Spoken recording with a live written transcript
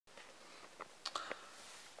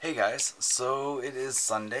Hey guys, so it is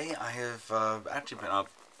Sunday. I have actually been up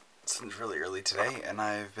since really early today, and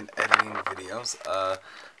I've been editing videos.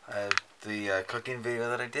 The cooking video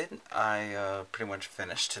that I did, I pretty much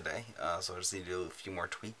finished today, so I just need to do a few more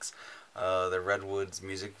tweaks. The Redwoods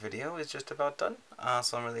music video is just about done,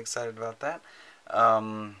 so I'm really excited about that.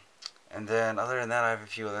 Um, and then other than that, I have a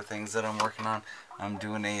few other things that I'm working on. I'm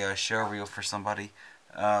doing a show reel for somebody.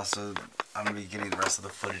 So I'm going to be getting the rest of the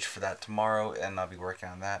footage for that tomorrow, and I'll be working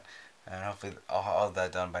on that. And hopefully I'll have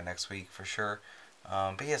that done by next week for sure.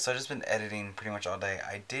 But yeah, so I've just been editing pretty much all day.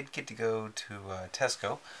 I did get to go to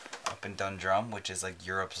Tesco up in Dundrum, which is like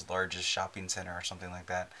Europe's largest shopping center or something like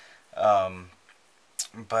that. Um,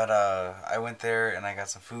 but I went there and I got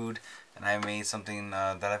some food, and I made something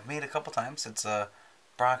that I've made a couple times. It's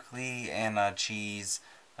broccoli and cheese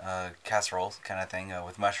casserole kind of thing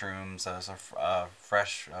with mushrooms, some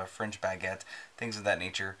fresh French baguette, things of that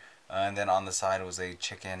nature. And then on the side was a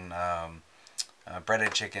chicken,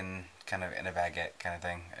 breaded chicken kind of in a baguette kind of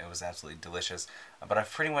thing. It was absolutely delicious. But I've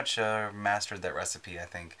pretty much mastered that recipe, I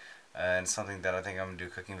think. And something that I think I'm going to do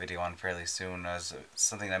a cooking video on fairly soon is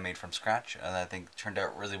something I made from scratch and I think turned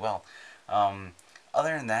out really well. Um,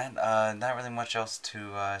 Other than that, not really much else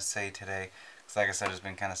to say today. Because like I said, I've just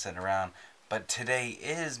been kind of sitting around. But today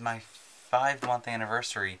is my 5 month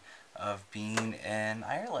anniversary of being in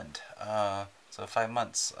Ireland. So 5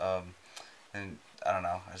 months. And I don't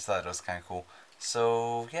know, I just thought it was kind of cool.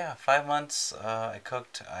 So yeah, 5 months. I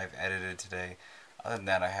cooked. I've edited today. Other than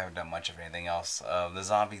that, I haven't done much of anything else. The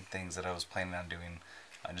zombie things that I was planning on doing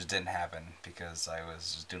just didn't happen because I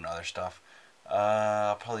was just doing other stuff.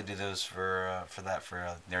 I'll probably do those for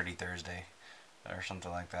Nerdy Thursday or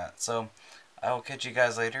something like that. So I will catch you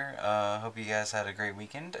guys later. Hope you guys had a great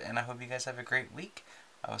weekend, and I hope you guys have a great week.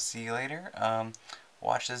 I will see you later.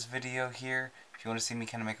 Watch this video here if you want to see me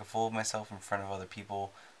kind of make a fool of myself in front of other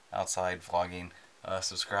people outside vlogging.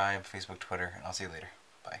 Subscribe, Facebook, Twitter, and I'll see you later.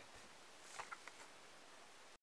 Bye.